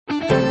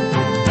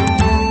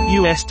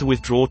U.S. to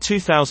withdraw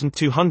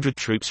 2,200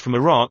 troops from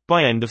Iraq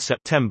by end of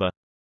September.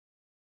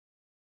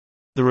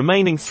 The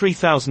remaining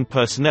 3,000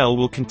 personnel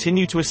will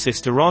continue to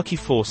assist Iraqi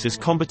forces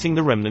combating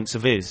the remnants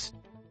of IS.